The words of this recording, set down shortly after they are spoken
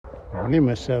morning,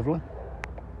 Miss Evelyn.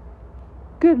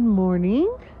 Good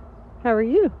morning. How are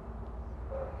you?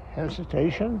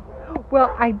 Hesitation?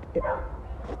 Well,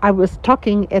 I was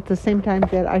talking at the same time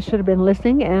that I should have been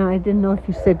listening, and I didn't know if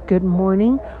you said good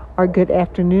morning or good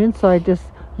afternoon, so I just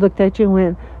looked at you and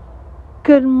went,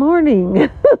 good morning.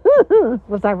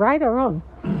 Was I right or wrong?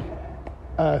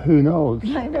 Who knows?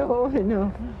 I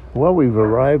know. Well, we've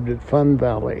arrived at Fun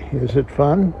Valley. Is it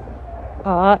fun?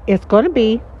 It's going to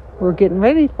be. We're getting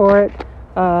ready for it.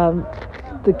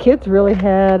 The kids really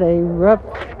had a rough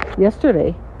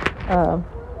yesterday.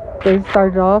 They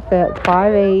started off at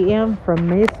 5 a.m. from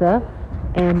Mesa,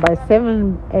 and by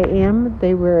 7 a.m.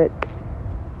 they were at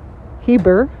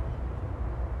Heber,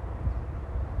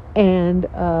 and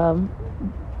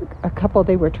a couple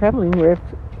they were traveling with,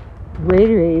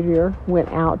 radiator went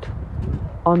out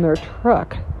on their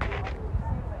truck,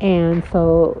 and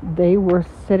so they were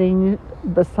sitting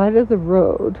beside of the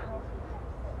road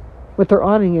with their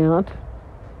awning out,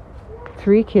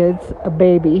 3 kids, a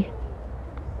baby,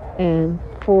 and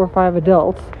 4 or 5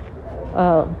 adults.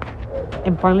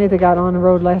 And finally they got on the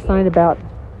road last night about,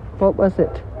 what was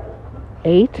it,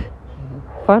 8?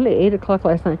 Mm-hmm. Finally 8 o'clock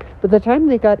last night. By the time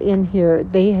they got in here,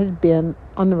 they had been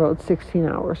on the road 16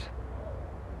 hours.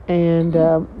 And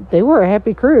they were a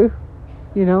happy crew.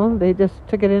 You know, they just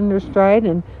took it in their stride,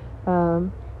 and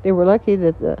they were lucky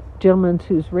that the gentleman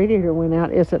whose radiator went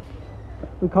out isn't,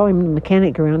 we call him the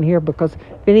mechanic around here, because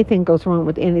if anything goes wrong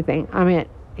with anything, I mean,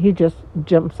 he just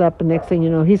jumps up, and next thing you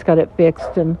know, he's got it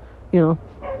fixed. And, you know,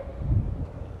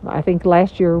 I think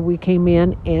last year we came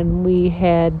in and we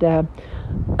had,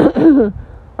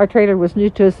 our trailer was new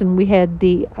to us, and we had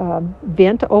the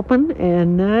vent open,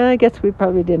 and I guess we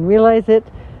probably didn't realize it,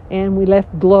 and we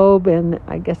left Globe, and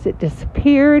I guess it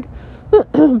disappeared.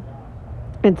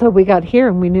 And so we got here,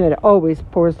 and we knew it always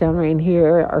pours down rain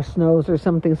here, or snows or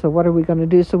something, so what are we going to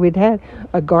do? So we'd had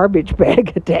a garbage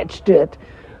bag attached to it,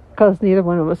 because neither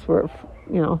one of us were,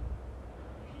 you know,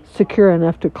 secure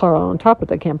enough to crawl on top of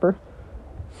the camper.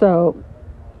 So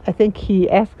I think he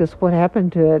asked us what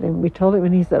happened to it, and we told him,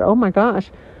 and he said, oh my gosh.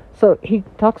 So he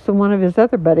talks to one of his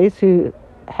other buddies who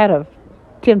had a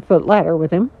 10-foot ladder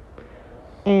with him,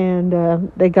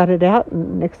 and they got it out,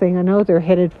 and next thing I know, they're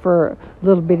headed for a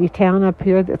little bitty town up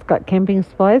here that's got camping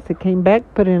supplies. They came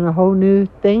back, put in a whole new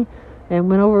thing, and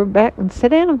went over back and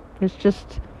sat down. It's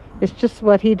just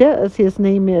what he does. His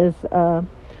name is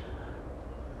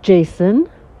Jason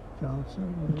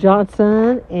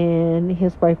Johnson, and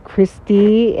his wife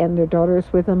Christy, and their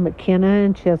daughter's with him, McKenna,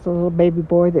 and she has a little baby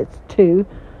boy that's 2.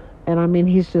 And I mean,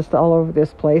 he's just all over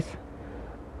this place,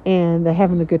 and they're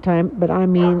having a good time. But I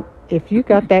mean, if you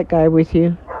got that guy with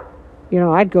you, you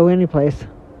know, I'd go any place,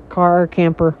 car,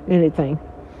 camper, anything.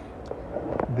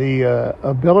 The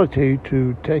ability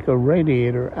to take a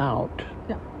radiator out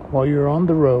while you're on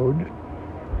the road,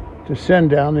 to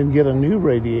send down and get a new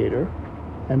radiator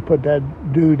and put that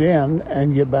dude in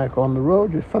and get back on the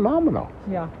road is phenomenal.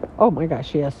 Yeah. Oh my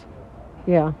gosh, yes.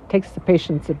 Yeah. Takes the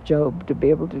patience of Job to be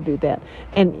able to do that.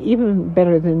 And even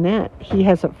better than that, he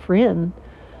has a friend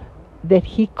that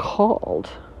he called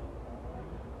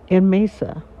in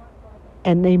Mesa,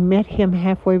 and they met him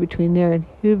halfway between there and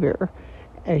Heber,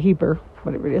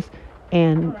 whatever it is,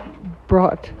 and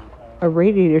brought a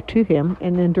radiator to him,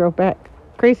 and then drove back.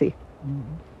 Crazy.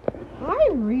 Mm-hmm. Hi,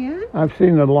 Ren. I've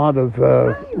seen a lot of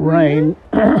rain,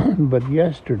 but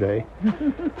yesterday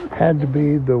had to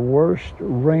be the worst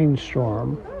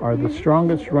rainstorm, or the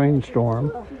strongest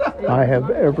rainstorm I have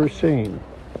ever seen.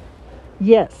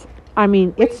 Yes. I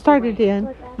mean, it started in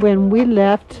when we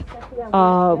left,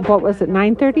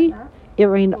 9:30? It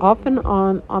rained off and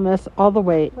on us all the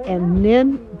way. And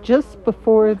then just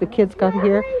before the kids got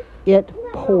here, it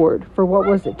poured for, what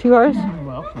was it, 2 hours?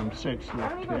 Well, from 6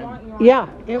 to 10. Yeah.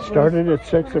 It started at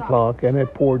 6 o'clock, and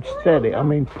it poured steady. I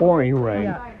mean, pouring rain.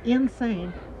 Yeah,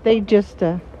 insane. They just,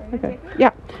 okay.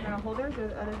 Yeah.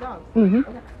 Mm-hmm.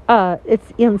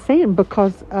 It's insane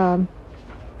because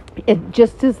it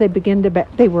just as they begin to,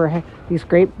 they were these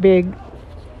great big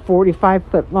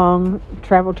 45-foot long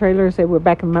travel trailers. They were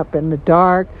backing them up in the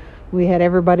dark. We had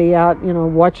everybody out, you know,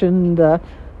 watching the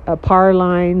power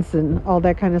lines and all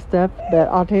that kind of stuff. But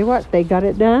I'll tell you what, they got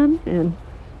it done, and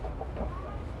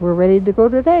we're ready to go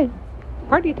today.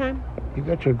 Party time. You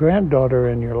got your granddaughter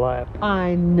in your lap.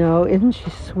 I know. Isn't she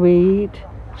sweet?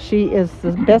 She is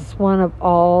the best one of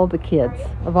all the kids,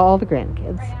 of all the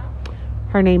grandkids.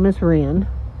 Her name is Ren,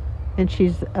 and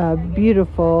she's a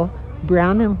beautiful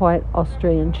brown and white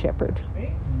Australian Shepherd,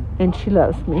 and she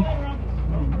loves me.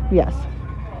 Yes.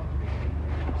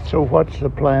 So what's the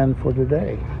plan for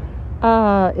today?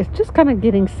 It's just kind of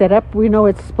getting set up. We know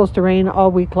it's supposed to rain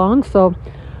all week long, so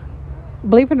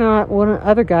believe it or not, one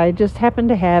other guy just happened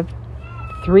to have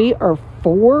 3 or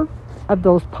 4 of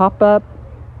those pop-up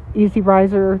Easy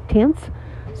Riser tents.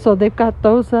 So they've got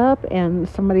those up, and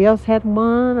somebody else had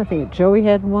one. I think Joey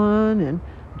had one, and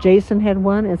Jason had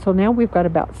one. And so now we've got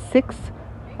about 6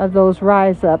 of those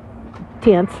rise-up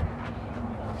tents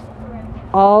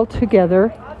all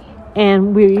together.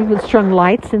 And we even strung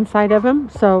lights inside of them.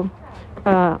 So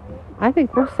I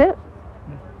think we're set.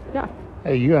 Yeah.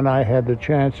 Hey, you and I had the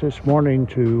chance this morning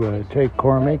to take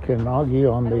Cormac and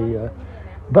Augie on the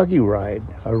buggy ride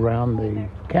around the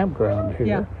campground here.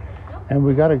 Yeah. And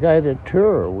we got a guided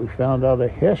tour. We found out a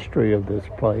history of this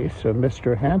place.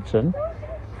 Mr. Hansen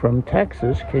from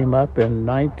Texas came up in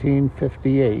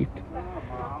 1958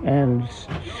 and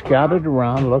scouted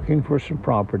around looking for some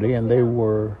property, and they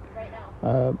were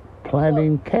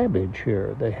planting cabbage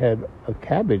here. They had a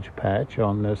cabbage patch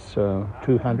on this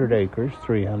 200 acres,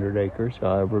 300 acres,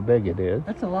 however big it is.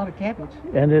 That's a lot of cabbage.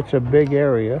 And it's a big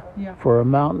area for a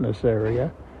mountainous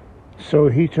area. So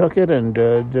he took it and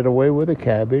did away with the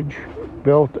cabbage,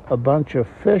 built a bunch of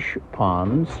fish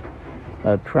ponds,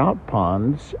 trout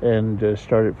ponds, and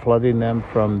started flooding them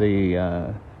from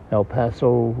the El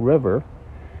Paso River.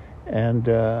 And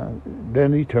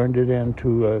then he turned it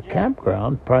into a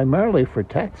campground, primarily for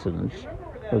Texans,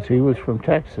 because he was from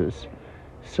Texas.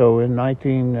 So in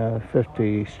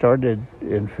 1950, started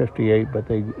in 58, but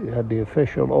they had the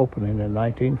official opening in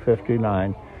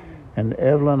 1959. And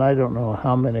Evelyn, I don't know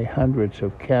how many hundreds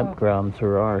of campgrounds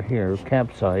there are here,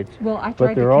 campsites,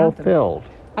 but they're all filled.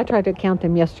 I tried to count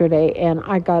them yesterday, and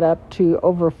I got up to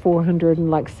over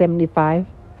 475.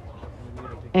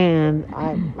 And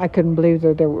I couldn't believe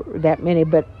that there were that many.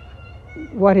 But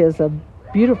what is a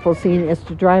beautiful scene is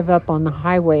to drive up on the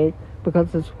highway,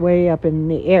 because it's way up in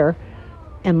the air,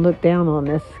 and look down on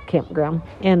this campground.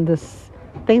 And this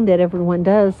thing that everyone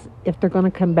does, if they're going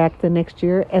to come back the next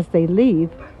year, as they leave,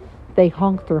 they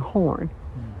honk their horn.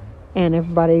 And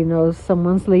everybody knows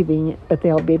someone's leaving, but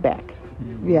they'll be back.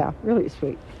 Yeah, really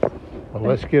sweet. Well,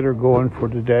 let's get her going for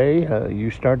today.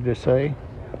 You started to say?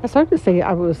 I started to say,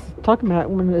 I was talking about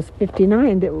when it was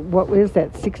 59, that what was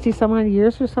that, 60 some odd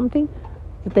years or something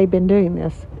that they've been doing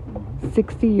this.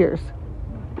 60 years.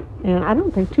 And I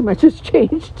don't think too much has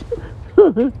changed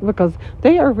because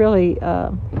they are really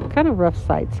kind of rough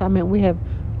sites. I mean, we have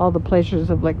all the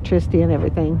pleasures of electricity and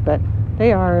everything, but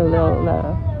they are a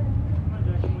little,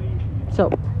 so.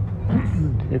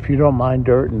 If you don't mind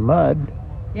dirt and mud.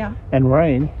 Yeah. And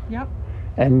rain. Yep.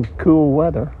 And cool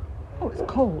weather. Oh, it's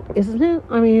cold, isn't it?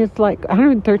 I mean, it's like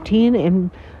 113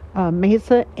 in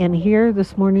Mesa, and here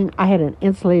this morning I had an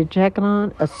insulated jacket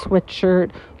on, a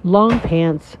sweatshirt, long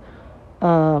pants,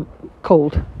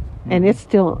 cold. And it's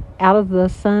still out of the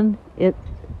sun. It's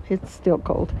still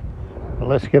cold. Well,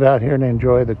 let's get out here and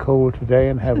enjoy the cold today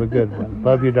and have a good one.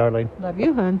 Love you, darling. Love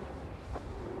you, hon.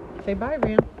 Say bye,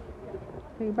 Ram.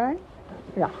 Say bye?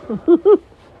 Yeah.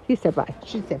 He said bye.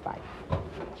 She said bye.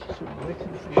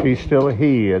 She's still a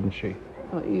he, isn't she?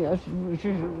 Oh, yes.